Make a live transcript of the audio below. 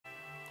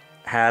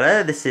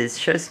Hello, this is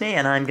Shosni,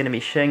 and I'm going to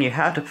be showing you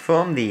how to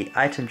perform the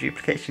item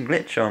duplication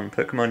glitch on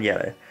Pokémon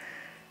Yellow.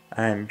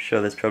 I'm sure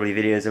there's probably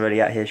videos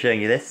already out here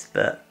showing you this,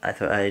 but I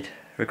thought I'd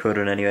record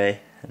one anyway,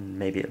 and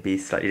maybe it'll be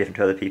slightly different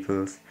to other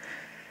people's.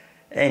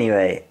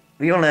 Anyway,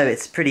 we all know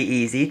it's pretty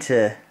easy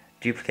to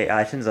duplicate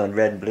items on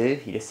red and blue.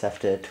 You just have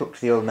to talk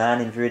to the old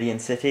man in Viridian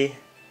City,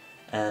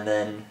 and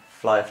then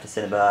fly off to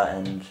Cinnabar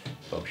and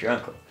Bob's your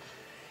uncle.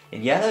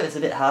 In Yellow it's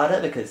a bit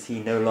harder because he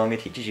no longer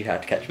teaches you how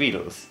to catch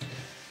Weedles.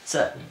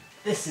 So,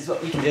 this is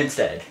what we can do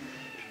instead.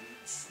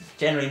 It's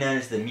generally known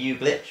as the Mew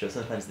glitch, or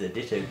sometimes the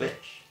Ditto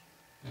glitch.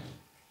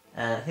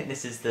 And I think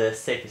this is the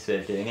safest way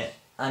of doing it.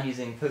 I'm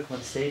using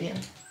Pokémon Stadium,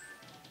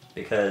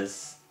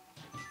 because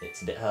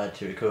it's a bit hard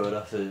to record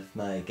off of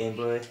my Game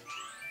Boy.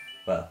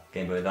 Well,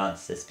 Game Boy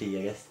Advance SP,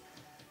 I guess.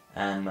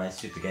 And my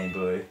Super Game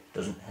Boy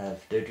doesn't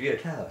have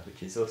Dodrio Tower,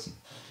 which is awesome.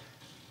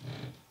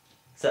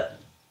 So,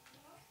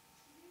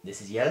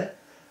 this is Yellow,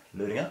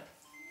 loading up.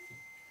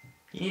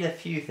 You need a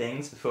few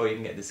things before you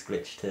can get this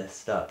glitch to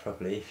start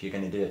properly if you're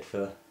going to do it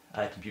for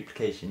item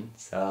duplication,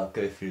 so I'll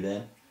go through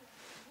them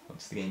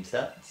once the game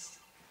starts.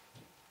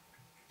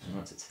 And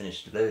once it's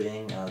finished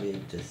loading, I'll be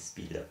able to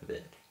speed it up a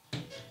bit.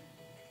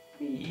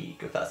 Whee,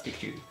 go fast,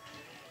 Pikachu!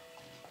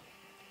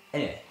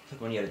 Anyway,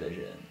 Pokémon Yellow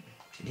version.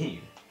 Continue.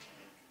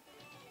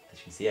 As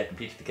you can see, I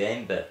completed the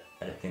game, but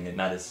I don't think it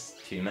matters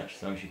too much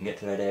as long as you can get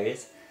to the right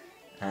areas.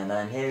 And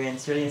I'm here in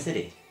Viridian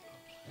City.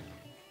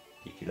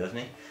 Pikachu loves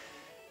me.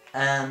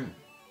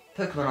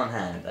 Pokémon on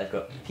hand. I've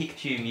got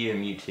Pikachu, Mew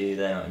and Mewtwo.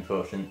 They're not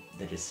important,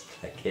 they're just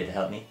like here to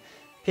help me.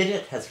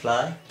 Pidgeot has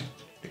Fly,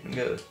 look them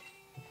go.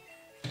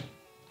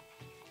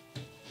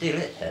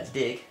 Diglett has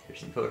Dig, which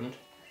is important.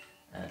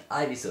 And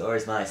Ivysaur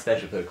is my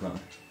special Pokémon.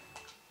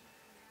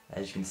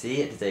 As you can see,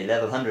 it is a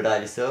level 100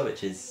 Ivysaur,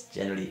 which is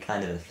generally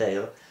kind of a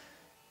fail.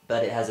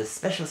 But it has a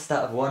special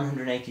stat of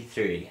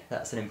 183,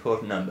 that's an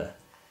important number.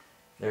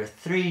 There are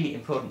 3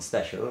 important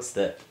specials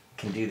that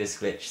can do this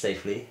glitch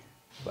safely.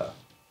 Well,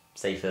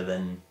 safer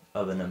than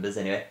other numbers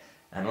anyway,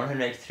 and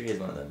 183 is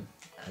one of them,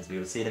 as we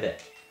will see in a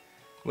bit.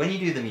 When you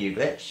do the Mew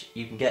glitch,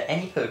 you can get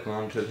any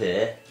Pokemon to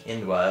appear in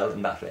the wild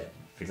and battle it.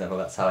 For example,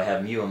 that's how I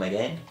have Mew on my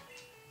game,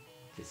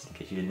 just in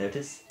case you didn't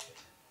notice.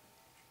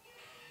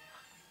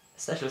 A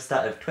special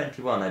stat of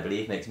 21, I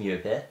believe, makes Mew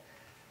appear,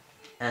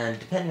 and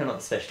depending on what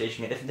the special is, you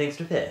can get different things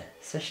to appear.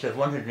 A special of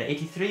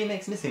 183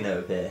 makes Missing No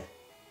appear.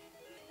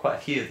 Quite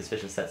a few of the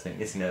special stats make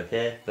Missing No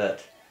appear,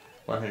 but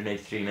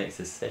 183 makes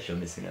a special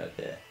Missing No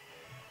appear.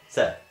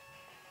 So,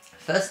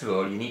 first of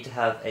all, you need to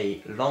have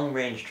a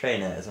long-range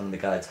trainer, as one of the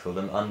guides call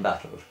them,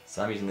 unbattled.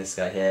 So I'm using this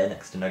guy here,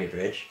 next to Nugget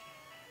Bridge.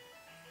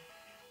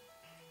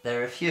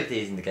 There are a few of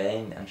these in the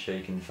game, I'm sure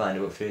you can find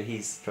a walkthrough.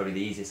 He's probably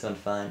the easiest one to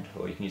find,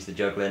 or you can use the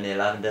juggler near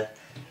Lavender.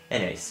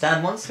 Anyway,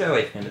 stand 1 square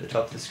away from him at the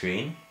top of the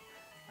screen,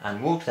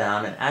 and walk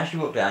down, and as you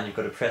walk down you've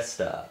got to press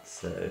start.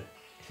 So,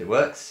 if it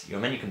works, your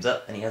menu comes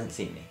up and he hasn't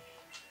seen me.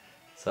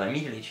 So I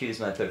immediately choose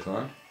my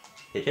Pokemon.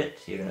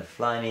 Pidgeot, you're going to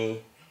fly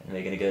me, and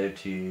we're going to go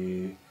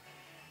to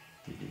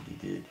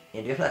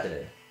India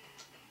Plateau.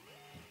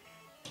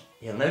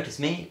 He'll notice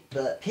me,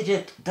 but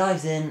Pidgeot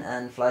dives in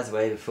and flies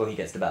away before he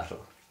gets to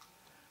battle.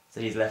 So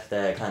he's left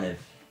there kind of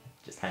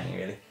just hanging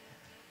really.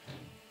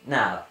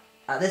 Now,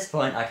 at this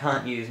point I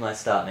can't use my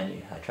start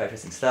menu. I try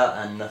pressing start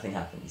and nothing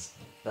happens.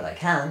 But I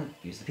can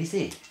use the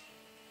PC.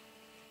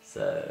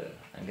 So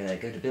I'm going to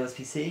go to Bill's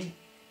PC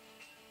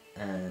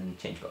and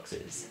change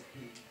boxes.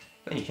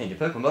 When you change your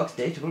Pokemon box,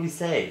 data will be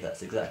saved.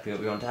 That's exactly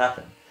what we want to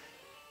happen.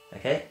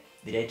 Okay,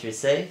 the data is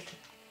saved.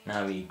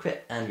 Now we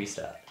quit and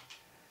restart.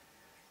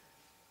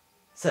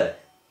 So,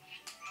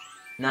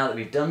 now that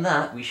we've done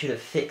that, we should have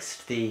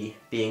fixed the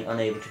being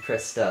unable to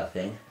press start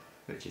thing,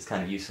 which is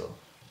kind of useful.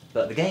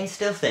 But the game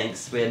still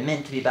thinks we're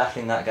meant to be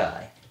battling that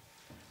guy.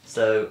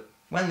 So,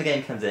 when the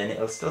game comes in,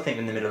 it'll still think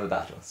we're in the middle of a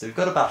battle. So we've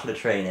got to battle a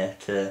trainer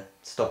to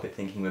stop it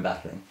thinking we're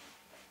battling.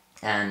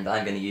 And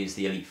I'm going to use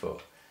the Elite Four.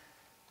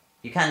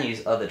 You can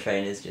use other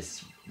trainers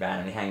just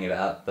randomly hanging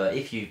about, but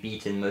if you've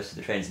beaten most of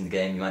the trainers in the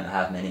game, you might not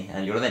have many,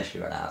 and you'll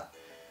eventually run out.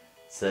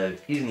 So,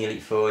 using the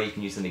Elite Four, you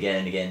can use them again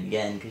and again and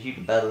again, because you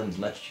can battle them as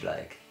much as you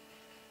like.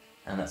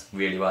 And that's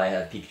really why I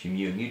have Pikachu,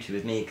 Mew and Mewtwo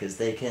with me, because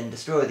they can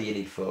destroy the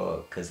Elite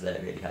Four, because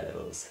they're really high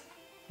levels.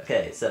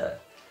 Okay, so,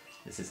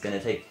 this is going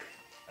to take,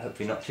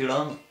 hopefully not too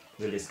long.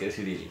 We'll just go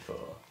through the Elite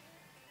Four.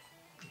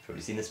 You've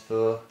probably seen this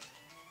before.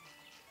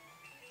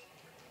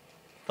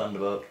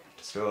 Thunderbolt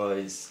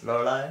destroys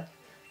Lorelei.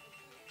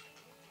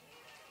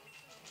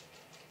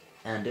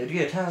 And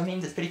Dodrio Tower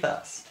means it's pretty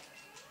fast.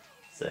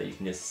 So you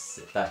can just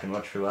sit back and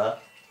watch for a while.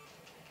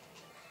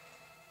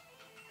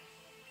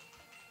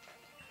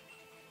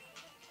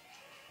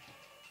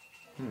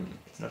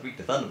 It's not weak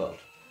to Thunderbolt.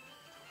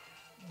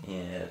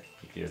 Yeah,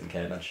 Pikachu doesn't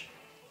care much.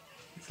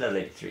 It's level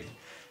 83.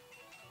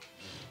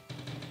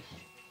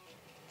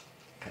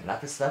 Can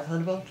Lapras survive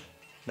Thunderbolt?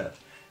 No.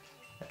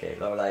 Okay,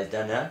 Lorelei is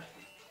down now.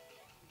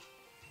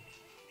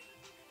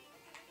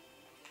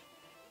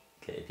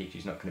 Okay,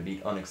 Pikachu's not going to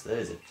beat Onix though,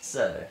 is it?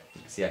 So, you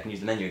can see I can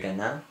use the menu again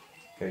now.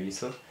 Very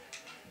useful.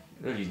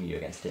 We'll use Mew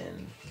against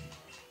him.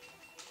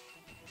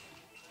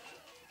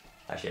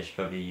 Actually, I should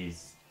probably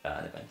use...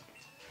 never mind.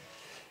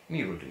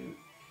 Mew will do.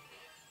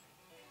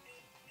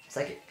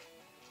 Psychic.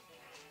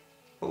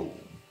 Oh.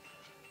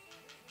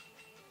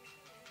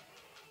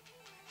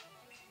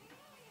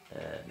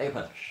 Mega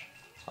Punch.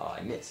 Oh,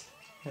 I missed.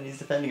 And he's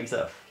defending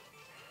himself.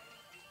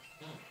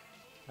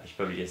 I should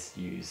probably just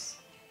use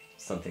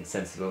something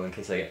sensible in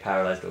case I get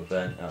paralyzed or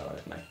burnt. Oh,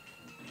 never mind.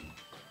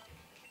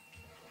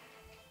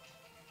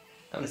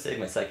 I'm gonna save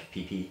my Psychic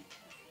PP.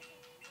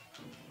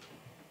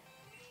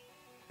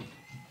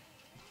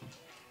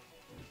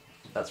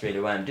 That's really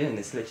why I'm doing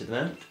this glitch at the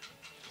moment.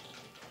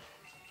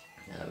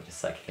 Now we're just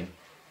Psychic him.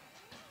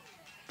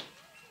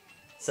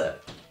 So,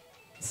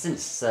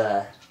 since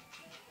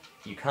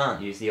you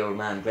can't use the old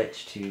man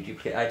glitch to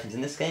duplicate items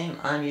in this game,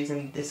 I'm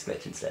using this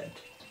glitch instead.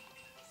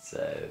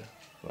 So,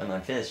 when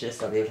I'm finished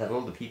this, I'll be able to have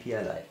all the PP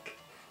I like.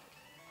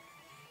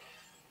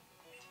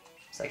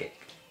 Psychic.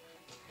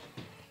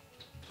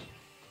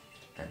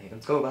 And here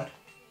comes Golbat.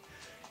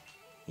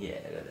 Yeah,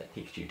 let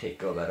Pikachu take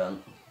Golbat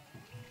on.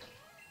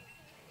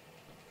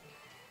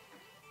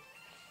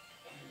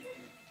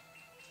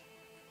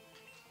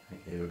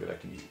 Okay, we'll go back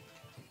to Mew.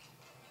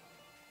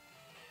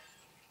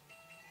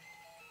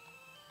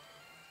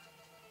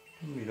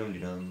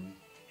 Dum-de-dum-de-dum.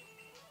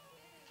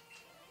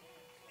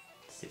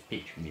 Let's see if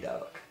Pikachu can be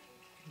dark,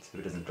 so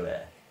it doesn't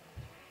glare.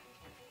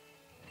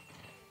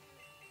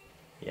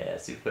 Yeah,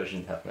 Super Potion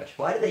didn't help much.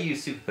 Why did they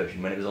use Super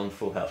Potion when it was on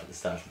full health at the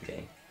start of the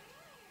game?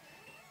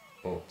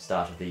 Or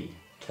start of the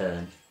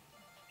turn?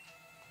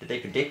 Did they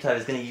predict I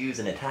was going to use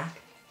an attack?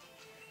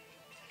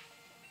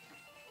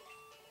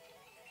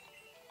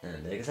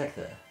 And there goes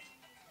Ekthar.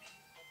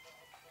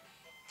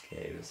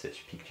 Okay, we'll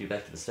switch Pikachu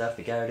back to the start of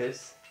the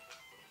Gyarados.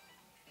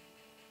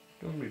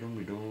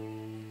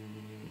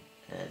 Dum-de-dum-de-dum.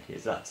 And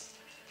here's Lance.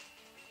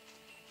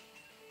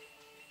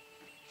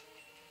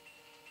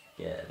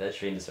 Yeah,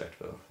 virtually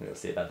indestructible. We'll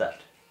see about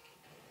that.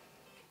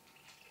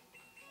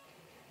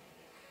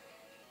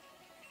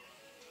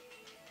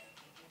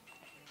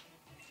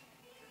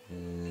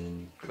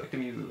 And go back to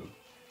Mew.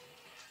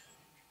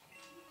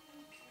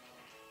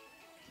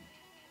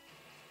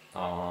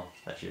 Aww,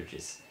 that should have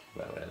just...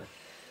 well, whatever.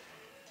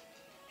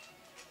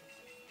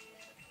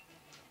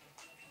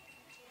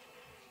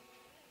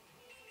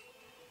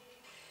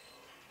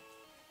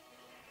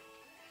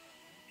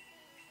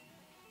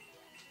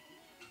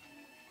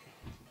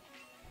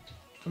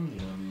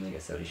 I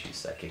guess I'll just use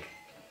Psychic.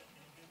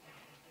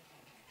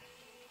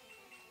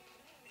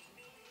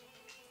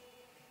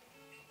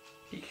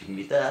 Pikachu can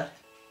beat that.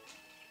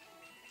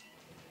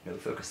 No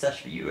focus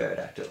sash for you,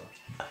 Aerodactyl.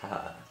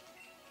 Haha.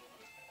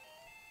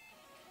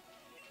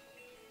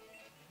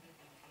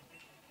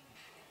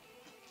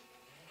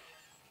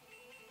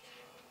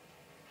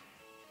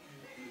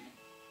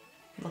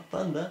 Not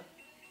Thunder.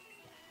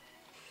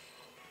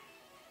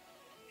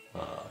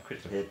 Oh,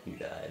 critical hit, you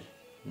died.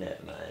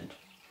 Never mind.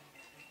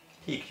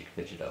 Pikachu can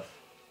finish it off.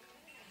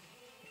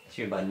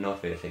 Assume by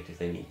not very effective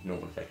they mean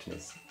normal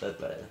effectiveness, but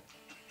whatever.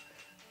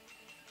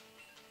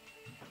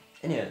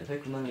 Anyway, the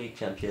Pokemon League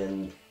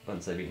champion,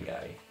 once I've beaten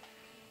Gary.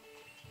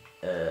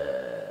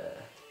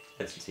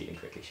 Let's just beat him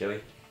quickly, shall we?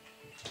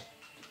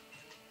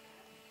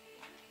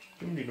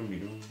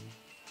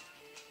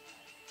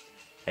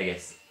 I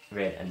guess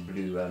red and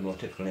blue are more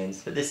typical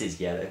names, but this is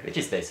yellow, which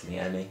is basically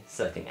anime,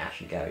 so I think Ash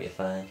and Gary are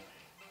fine.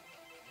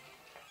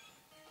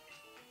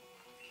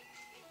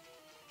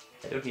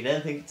 I don't need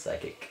anything but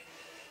Psychic.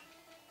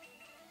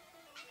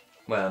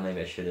 Well,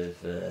 maybe I should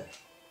have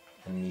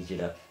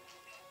amnesia'd up.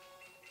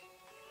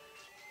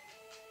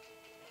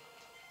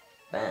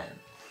 Bam!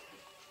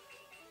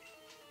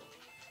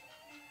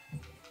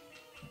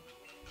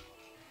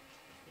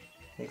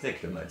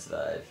 Executive might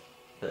survive,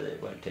 but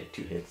it won't take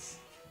 2 hits.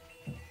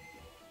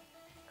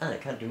 And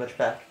it can't do much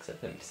back,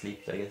 except put me to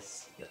sleep, I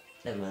guess. But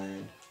never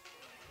mind.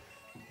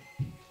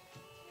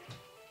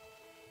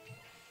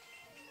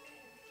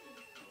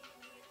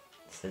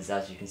 This is,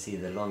 as you can see,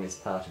 the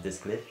longest part of this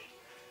glitch.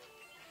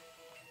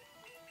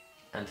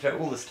 And throughout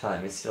all this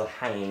time, it's still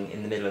hanging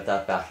in the middle of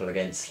that battle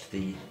against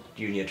the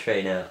junior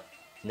trainer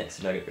next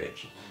to Nugget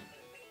Bridge.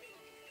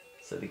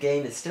 So the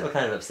game is still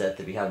kind of upset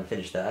that we haven't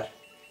finished that,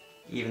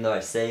 even though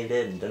I've saved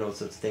it and done all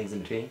sorts of things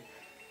in between.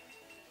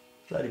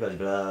 Blah blah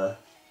blah.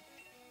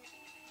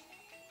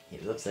 He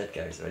was upset,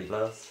 Gary's already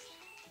lost,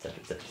 etc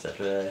etc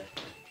etc.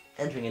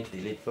 Entering into the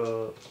Elite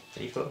Four,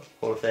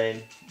 Hall of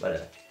Fame,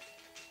 whatever.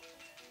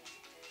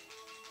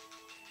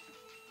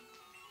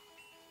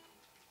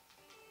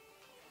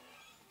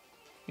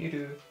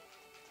 Mewtwo.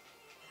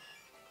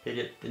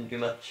 Pidgeot didn't do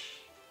much.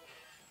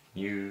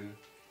 Mew.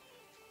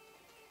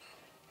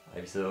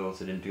 Ivysaur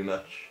also didn't do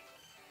much.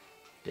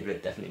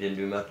 Diglett definitely didn't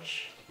do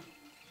much.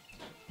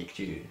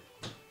 Pikachu.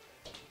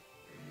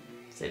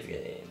 Save the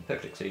game.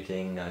 Pokedex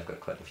rating, I've got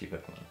quite a few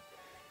Pokemon.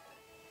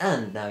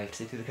 And now we have to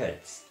see through the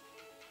credits.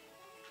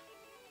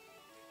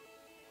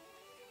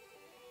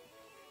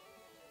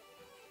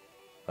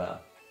 Wow.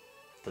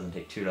 Doesn't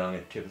take too long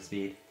at triple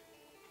speed.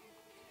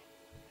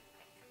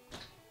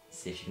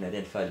 See if you can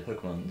identify the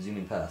Pokemon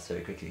zooming past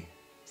very quickly.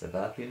 Is that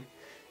Vacuum?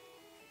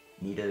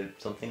 Nido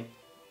something?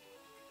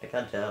 I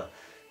can't tell.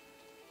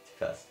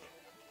 Too fast.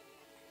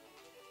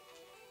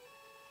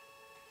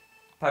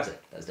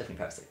 Parasect. That was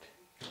definitely Parasect.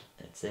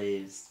 And it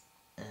saves,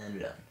 and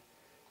we're done.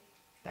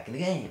 Back in the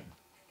game.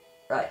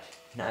 Right,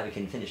 now we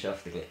can finish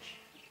off the glitch.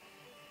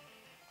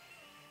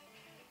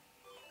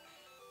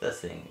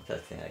 First thing,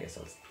 I guess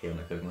I'll heal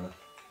my Pokemon up.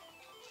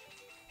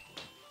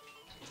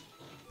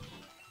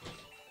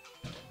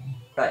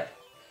 Right.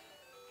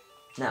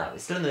 Now, we're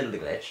still in the middle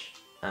of the glitch,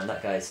 and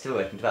that guy is still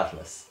waiting to battle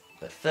us.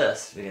 But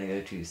first, we're going to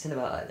go to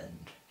Cinnabar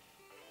Island.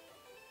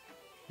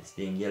 This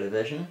being Yellow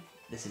version,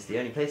 this is the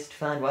only place to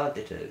find wild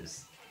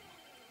Dittos.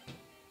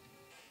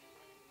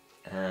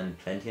 And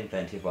plenty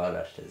of wild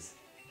Ratters.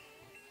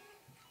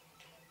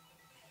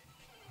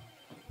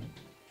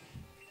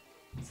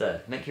 So,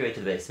 make your way to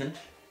the basement,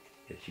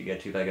 which you go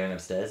to by going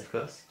upstairs, of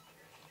course.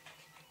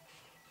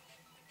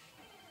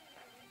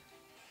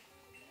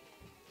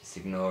 Just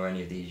ignore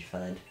any of these you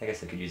find. I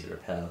guess I could use a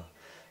repel,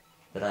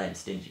 but I am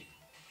stingy,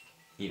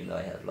 even though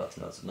I have lots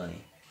and lots of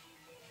money.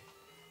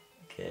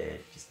 Okay,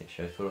 just make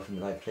sure I fall off in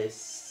the right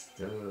place.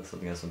 Oh,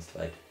 something else wants to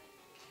fight.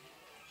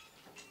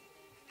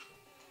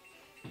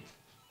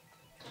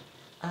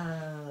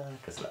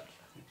 Cause of that.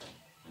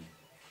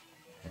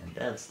 And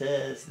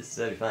downstairs, this is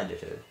where we find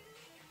Ditto.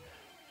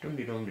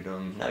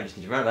 Dum-de-dum-de-dum. Now we just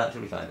need to run about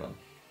until we find one.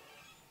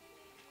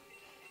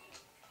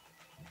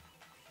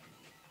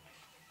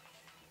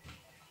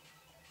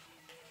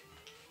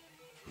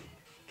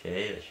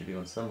 Okay, there should be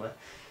one somewhere.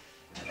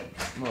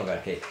 More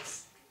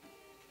Eradicates.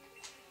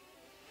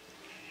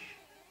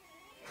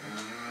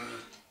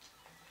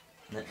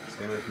 Nope, just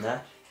going away from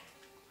that.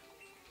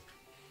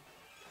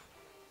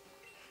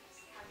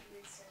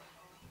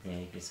 Yeah,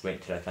 you just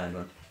wait till I find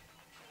one.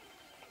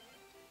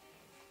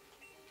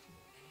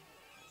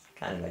 It's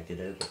kind of like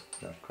Ditto, but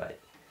not quite.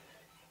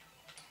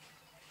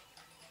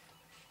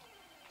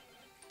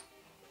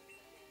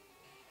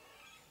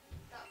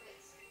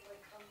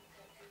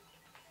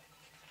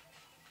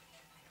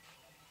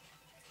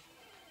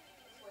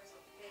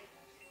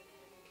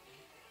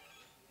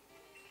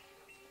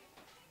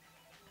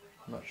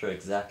 I'm not sure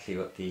exactly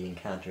what the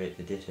encounter rate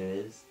for Ditto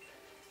is.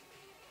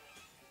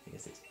 I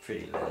guess it's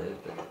pretty low,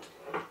 but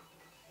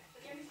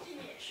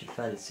should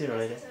find it sooner or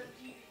later.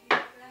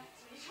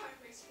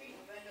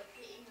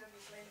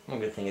 One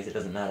good thing is it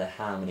doesn't matter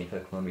how many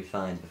Pokemon we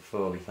find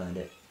before we find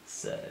it,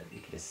 so we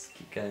can just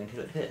keep going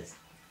until it appears.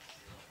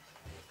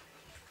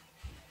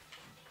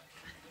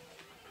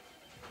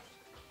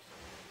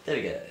 There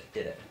we go,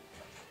 Ditto.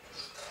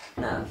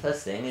 Now,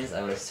 first thing is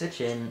I want to switch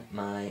in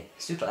my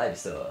Super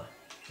Ivysaur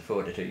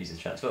before Ditto uses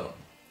Transform.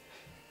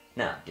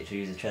 Now, Ditto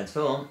uses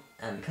Transform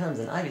and becomes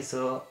an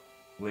Ivysaur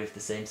with the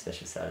same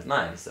special stat as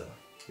my Ivysaur,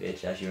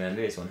 which, as you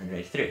remember, is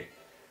 183.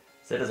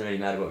 So it doesn't really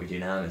matter what we do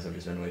now, I may as well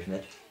just run away from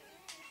it.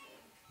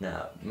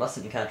 Now, we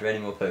mustn't encounter any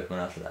more Pokemon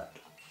after that.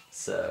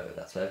 So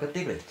that's why I've got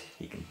Diglett.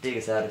 He can dig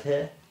us out of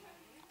here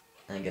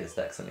and get us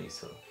back something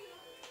useful.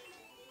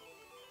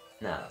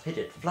 Now,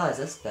 Pidgeot flies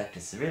us back to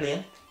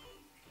Cerulean,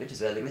 which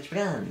is where the glitch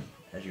began,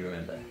 as you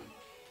remember.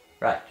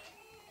 Right,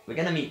 we're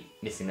going to meet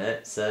Missing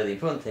Note, so the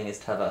important thing is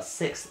to have our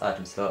 6th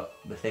item slot,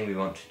 the thing we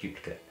want to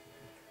duplicate.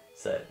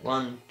 So,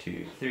 1,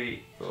 2,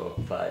 3, 4,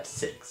 5,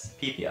 6.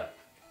 PP up.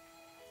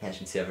 As you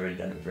can see, I've already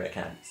done it with rare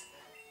candies.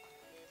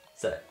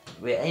 So,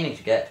 we're aiming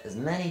to get as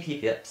many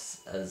PP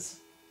ups as,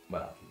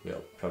 well,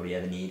 we'll probably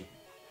ever need.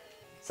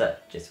 So,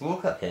 just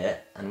walk up here,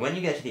 and when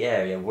you get to the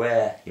area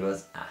where he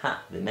was,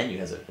 aha, the menu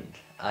has opened.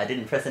 I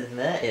didn't press anything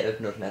there, it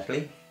opened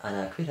automatically, and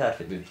I quit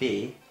outfit with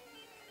B,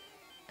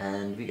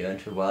 and we go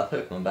into a wild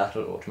Pokemon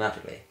battle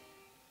automatically.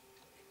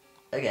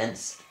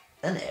 Against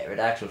an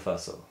Aerodactyl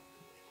fossil.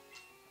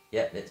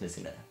 Yep, it's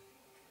missing there.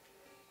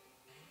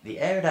 The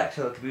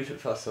Aerodactyl, Kabuto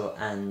fossil,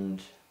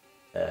 and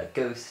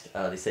Ghost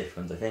are the safe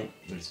ones, I think.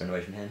 We'll just run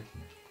away from him.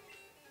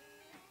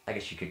 I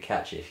guess you could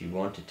catch it if you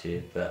wanted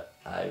to, but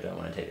I don't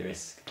want to take the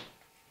risk.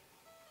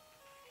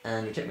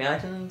 And we check my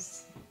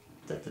items.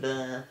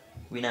 Da-da-da.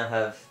 We now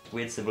have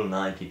Weird Symbol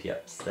 9 PP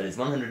ups. That is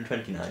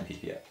 129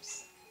 PP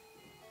ups.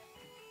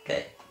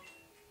 Okay.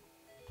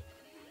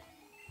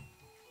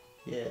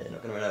 Yeah,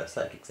 not going to run out of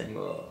Psychics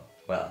anymore.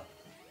 Well,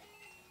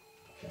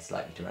 less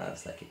likely to run out of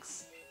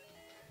Psychics.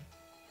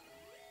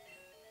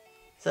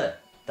 So,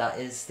 that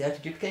is the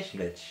item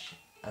duplication glitch,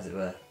 as it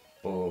were.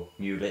 Or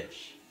Mew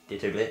glitch,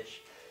 Ditto glitch.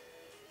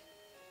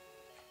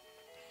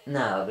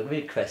 Now, the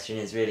big question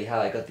is really how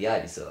I got the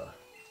Ivysaur.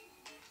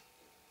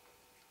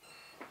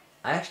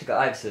 I actually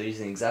got Ivysaur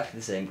using exactly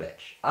the same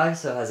glitch.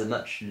 Ivysaur has a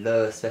much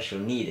lower special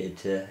needed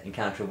to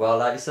encounter a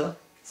wild Ivysaur,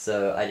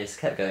 so I just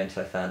kept going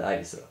until I found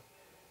Ivysaur.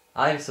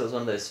 Ivysaur is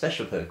one of those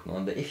special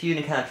Pokemon, but if you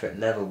encounter it at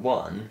level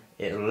 1,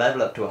 it'll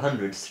level up to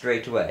 100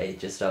 straight away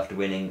just after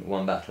winning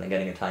one battle and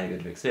getting a tiny bit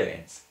of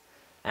experience.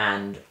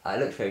 And I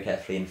looked very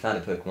carefully and found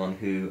a Pokemon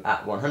who,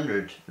 at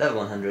 100, level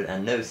 100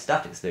 and no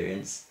stat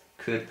experience,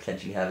 could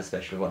potentially have a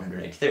special of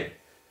 183.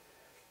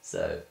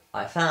 So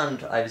I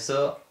found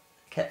Ivysaur,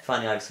 kept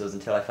finding Ivysaurs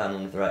until I found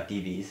one with the right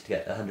DVs to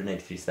get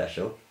 183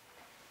 special.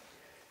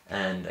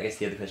 And I guess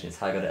the other question is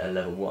how I got it at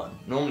level 1.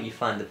 Normally you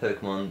find the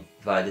Pokemon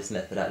via this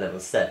method at level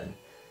 7,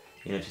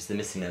 you notice the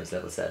missing note's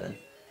level 7.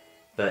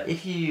 But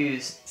if you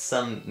use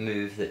some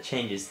move that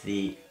changes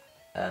the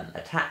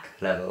attack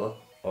level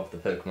of the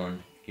Pokemon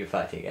you're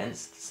fighting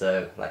against,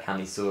 so like how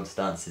many sword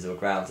stances or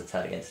growls it's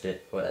had against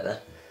it, or whatever,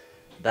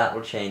 that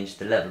will change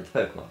the level of the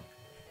Pokemon.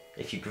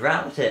 If you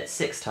growl at it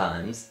 6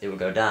 times, it will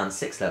go down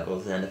 6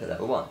 levels and end up at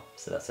level 1,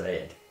 so that's what I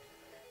did.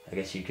 I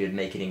guess you could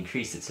make it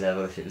increase its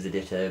level if it was a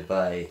Ditto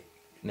by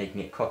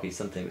making it copy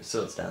something with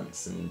Sword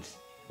Stance and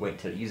wait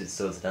till it uses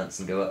Sword Stance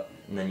and go up,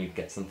 and then you'd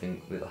get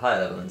something with a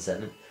higher level than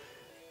 7,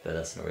 but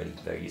that's not really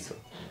very useful.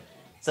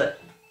 So,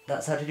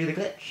 that's how to do the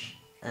glitch,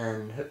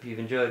 and hope you've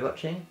enjoyed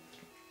watching.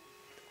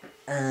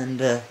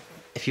 And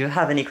if you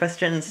have any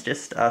questions,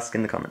 just ask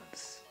in the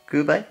comments.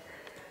 Goodbye.